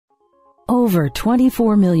Over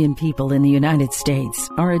 24 million people in the United States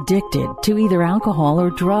are addicted to either alcohol or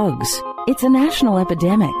drugs. It's a national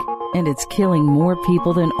epidemic, and it's killing more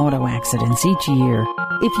people than auto accidents each year.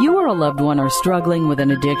 If you or a loved one are struggling with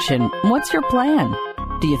an addiction, what's your plan?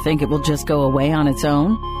 Do you think it will just go away on its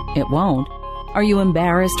own? It won't. Are you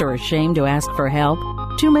embarrassed or ashamed to ask for help?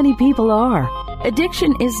 Too many people are.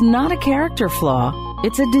 Addiction is not a character flaw.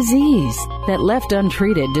 It's a disease that, left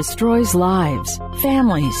untreated, destroys lives,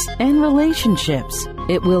 families, and relationships.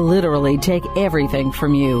 It will literally take everything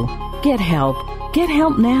from you. Get help. Get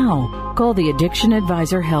help now. Call the Addiction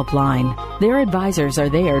Advisor Helpline. Their advisors are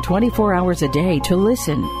there 24 hours a day to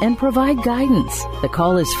listen and provide guidance. The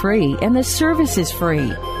call is free and the service is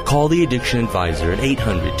free. Call the Addiction Advisor at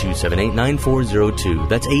 800-278-9402.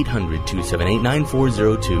 That's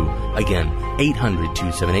 800-278-9402. Again,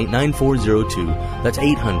 800-278-9402. That's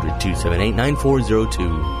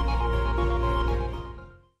 800-278-9402.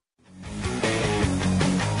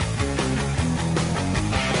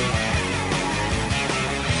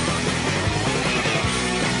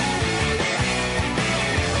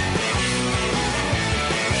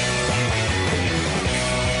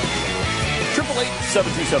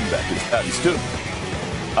 Back is Patty Stu.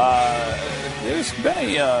 There's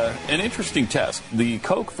been an interesting test, the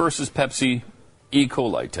Coke versus Pepsi E.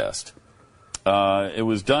 coli test. It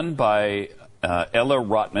was done by Ella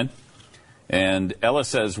Rotman, and Ella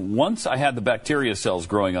says, once I had the bacteria cells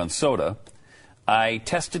growing on soda, I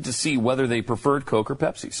tested to see whether they preferred Coke or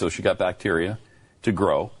Pepsi. So she got bacteria to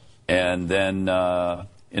grow and then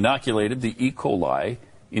inoculated the E. coli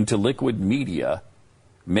into liquid media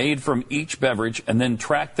made from each beverage, and then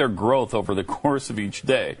tracked their growth over the course of each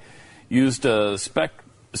day. Used a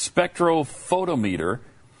spectrophotometer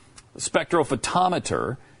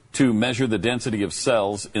to measure the density of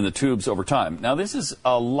cells in the tubes over time. Now, this is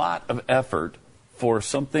a lot of effort for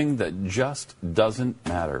something that just doesn't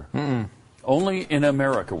matter. Only in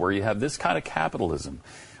America, where you have this kind of capitalism,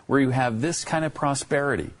 where you have this kind of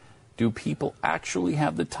prosperity, do people actually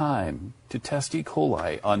have the time to test E.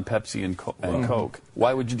 coli on Pepsi and Coke?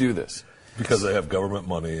 Why would you do this? Because they have government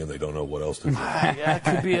money and they don't know what else to do. Yeah, that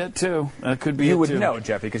could be it, too. That could be You it, would too. know,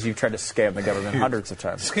 Jeffy, because you've tried to scam the government hundreds of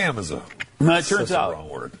times. Scam is it turns out, wrong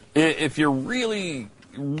word. If you're really,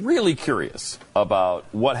 really curious about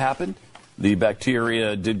what happened, the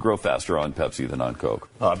bacteria did grow faster on Pepsi than on Coke.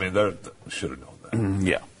 I mean, they should have known that.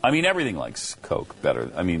 Yeah. I mean, everything likes Coke better.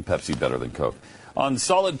 I mean, Pepsi better than Coke. On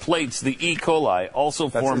solid plates, the E. coli also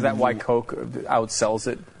formed... Is that why Coke outsells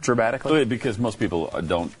it dramatically? Because most people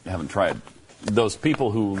haven't tried. Those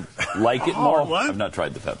people who like it more have not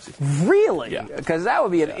tried the Pepsi. Really? Yeah. Because that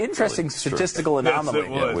would be an interesting statistical anomaly.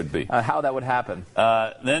 Yes, it would be. How that would happen.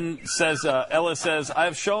 Then Ella says,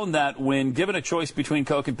 I've shown that when given a choice between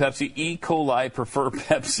Coke and Pepsi, E. coli prefer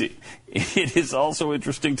Pepsi. It is also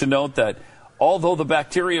interesting to note that although the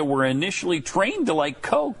bacteria were initially trained to like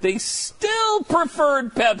Coke, they still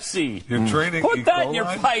preferred Pepsi. You're training Put E. that coli? in your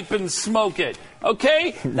pipe and smoke it.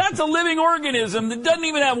 Okay? That's a living organism that doesn't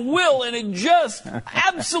even have will, and it just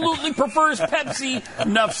absolutely prefers Pepsi.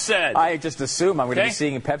 Enough said. I just assume I'm going to be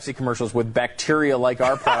seeing Pepsi commercials with bacteria like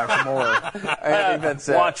our product more. I think that's,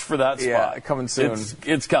 watch for that spot. Yeah, coming soon.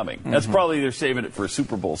 It's coming. That's probably they're saving it for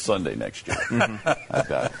Super Bowl Sunday next year.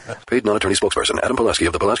 Paid non-attorney spokesperson Adam Pulaski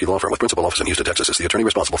of the Pulaski Law Firm with principal office in Houston, Texas is the attorney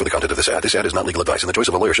responsible for the content of this ad. This ad is not legal advice, and the choice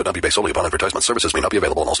of a lawyer should not be based solely upon advertisement. Services may not be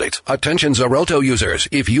available in all states. Attention Xarelto users.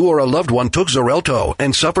 If you or a loved one took Xarelto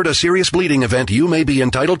and suffered a serious bleeding event, you may be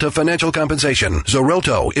entitled to financial compensation.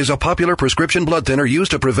 Xarelto is a popular prescription blood thinner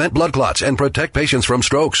used to prevent blood clots and protect patients from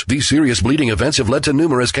strokes. These serious bleeding events have led to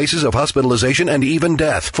numerous cases of hospitalization and even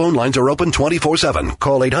death. Phone lines are open 24/7.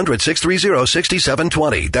 Call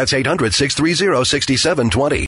 800-630-6720. That's 800-630-6720.